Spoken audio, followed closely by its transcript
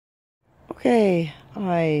Okay,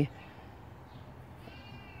 I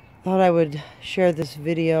thought I would share this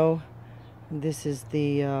video. This is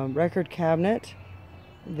the record cabinet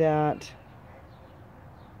that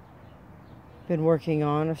I've been working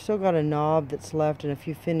on. I've still got a knob that's left and a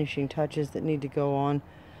few finishing touches that need to go on,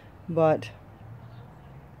 but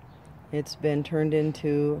it's been turned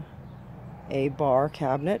into a bar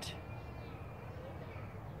cabinet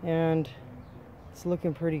and it's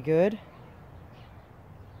looking pretty good.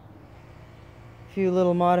 Few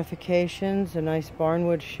little modifications, a nice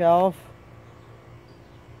barnwood shelf,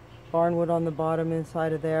 barnwood on the bottom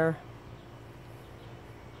inside of there,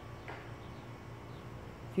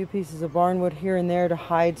 a few pieces of barnwood here and there to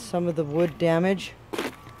hide some of the wood damage.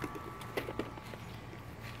 I'm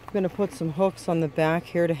going to put some hooks on the back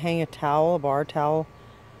here to hang a towel, a bar towel.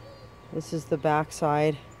 This is the back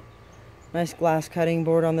side. Nice glass cutting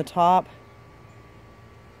board on the top.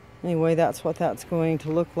 Anyway, that's what that's going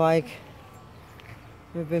to look like.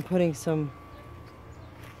 We've been putting some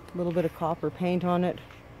little bit of copper paint on it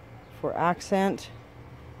for accent,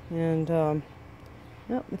 and I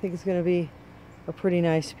think it's going to be a pretty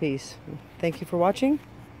nice piece. Thank you for watching.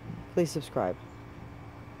 Please subscribe.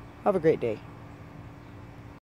 Have a great day.